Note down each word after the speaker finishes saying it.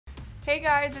Hey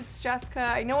guys, it's Jessica.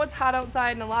 I know it's hot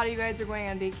outside and a lot of you guys are going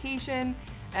on vacation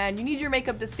and you need your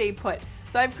makeup to stay put.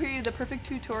 So I've created the perfect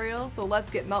tutorial, so let's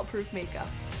get melt-proof makeup.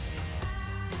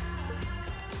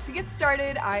 To get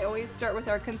started, I always start with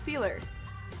our concealer.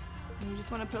 And you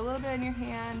just want to put a little bit on your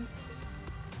hand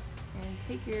and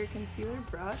take your concealer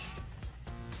brush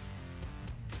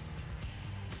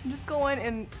and just go in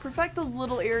and perfect those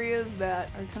little areas that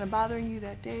are kind of bothering you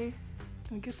that day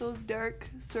and get those dark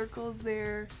circles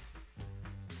there.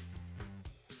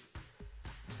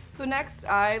 So next,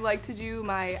 I like to do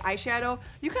my eyeshadow.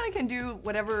 You kind of can do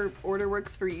whatever order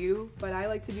works for you, but I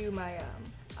like to do my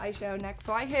eyeshadow next.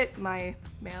 So I hit my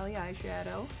Mally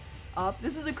eyeshadow up.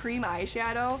 This is a cream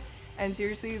eyeshadow, and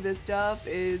seriously, this stuff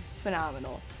is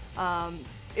phenomenal.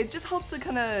 It just helps to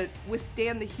kind of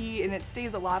withstand the heat, and it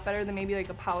stays a lot better than maybe like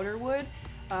a powder would.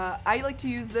 I like to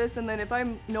use this, and then if I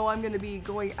know I'm going to be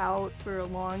going out for a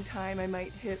long time, I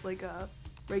might hit like a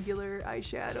regular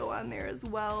eyeshadow on there as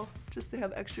well, just to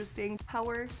have extra staying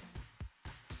power.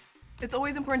 It's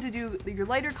always important to do your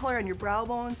lighter color on your brow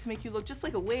bone to make you look just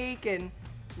like awake and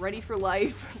ready for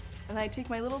life. And I take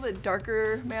my little bit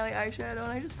darker Mally eyeshadow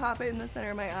and I just pop it in the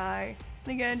center of my eye.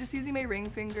 And again, just using my ring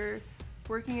finger,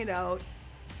 working it out,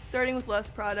 starting with less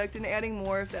product and adding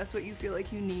more if that's what you feel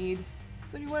like you need.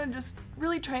 So you want to just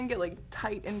really try and get like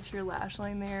tight into your lash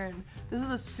line there, and this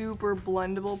is a super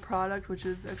blendable product, which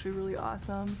is actually really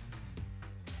awesome.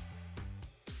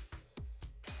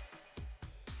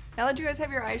 Now that you guys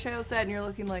have your eyeshadow set and you're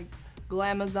looking like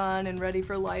glamazon and ready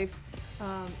for life,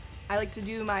 I like to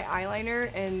do my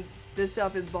eyeliner, and this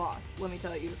stuff is boss, let me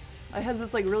tell you. It has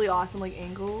this like really awesome like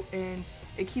angle, and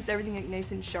it keeps everything like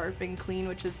nice and sharp and clean,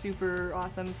 which is super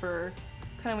awesome for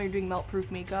kind of when you're doing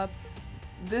melt-proof makeup.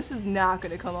 This is not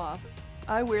gonna come off.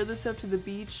 I wear this stuff to the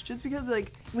beach just because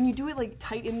like when you do it like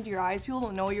tight into your eyes, people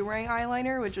don't know you're wearing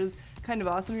eyeliner, which is kind of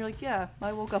awesome. You're like, yeah,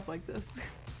 I woke up like this.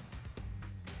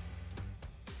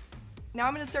 Now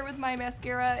I'm gonna start with my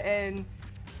mascara, and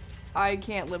I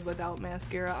can't live without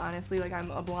mascara, honestly. Like,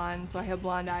 I'm a blonde, so I have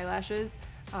blonde eyelashes.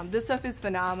 This stuff is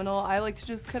phenomenal. I like to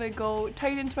just kind of go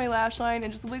tight into my lash line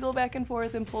and just wiggle back and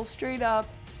forth and pull straight up.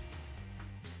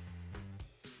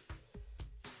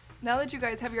 Now that you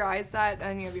guys have your eyes set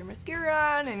and you have your mascara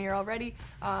on and you're all ready,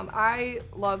 I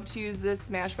love to use this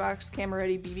Smashbox Camera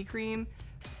Ready BB cream.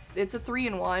 It's a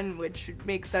 3-in-1, which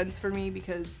makes sense for me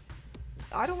because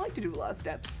I don't like to do a lot of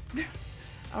steps.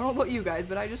 I don't know about you guys,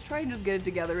 but I just try and just get it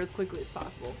together as quickly as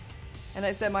possible. And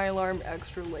I set my alarm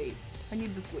extra late. I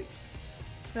need the sleep.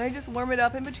 And I just warm it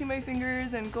up in between my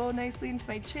fingers and go nicely into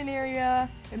my chin area.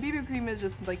 And BB cream is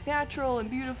just like natural and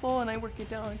beautiful, and I work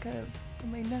it down kind of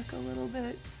on my neck a little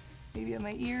bit. Maybe on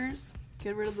my ears,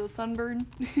 get rid of the sunburn.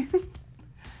 So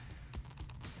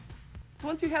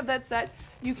once you have that set,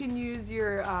 you can use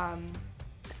your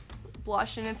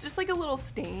blush, and it's just like a little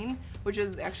stain, which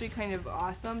is actually kind of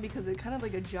awesome because it kind of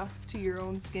like adjusts to your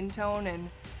own skin tone and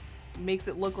makes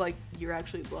it look like you're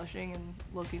actually blushing and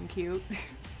looking cute.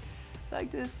 So I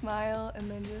like to smile and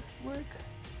then just work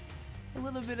a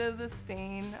little bit of the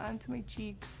stain onto my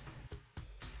cheeks.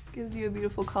 Gives you a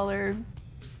beautiful color.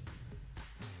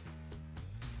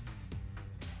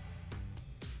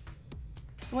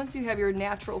 So once you have your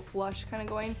natural flush kind of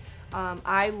going,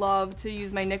 I love to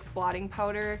use my NYX blotting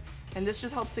powder, and this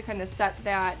just helps to kind of set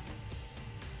that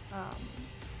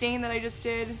stain that I just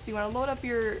did. So you want to load up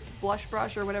your blush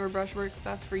brush or whatever brush works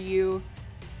best for you,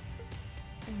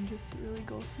 and just really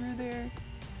go through there.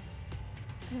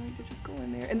 And you could just go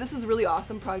in there. And this is a really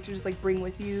awesome product to just like bring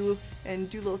with you and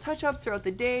do little touch-ups throughout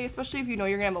the day, especially if you know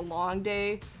you're gonna have a long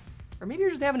day, or maybe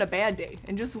you're just having a bad day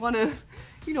and just want to,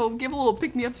 you know, give a little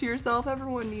pick-me-up to yourself.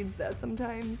 Everyone needs that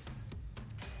sometimes.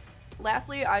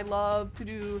 Lastly, I love to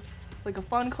do like a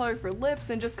fun color for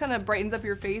lips and just kind of brightens up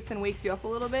your face and wakes you up a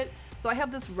little bit. So I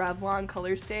have this Revlon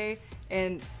color stay,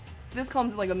 and this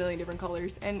comes in like a million different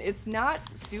colors, and it's not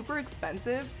super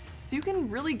expensive, so you can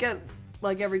really get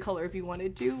like every color if you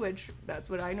wanted to, which that's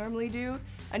what I normally do.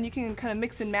 And you can kind of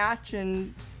mix and match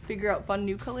and figure out fun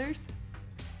new colors.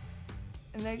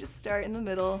 And I just start in the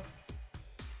middle.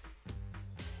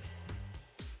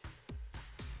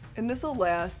 And this will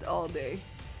last all day.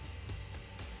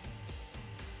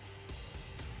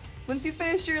 Once you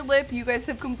finish your lip, you guys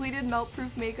have completed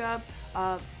melt-proof makeup.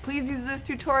 Please use this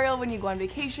tutorial when you go on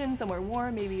vacation somewhere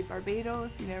warm, maybe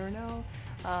Barbados, you never know.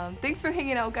 Thanks for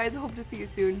hanging out, guys. I hope to see you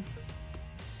soon.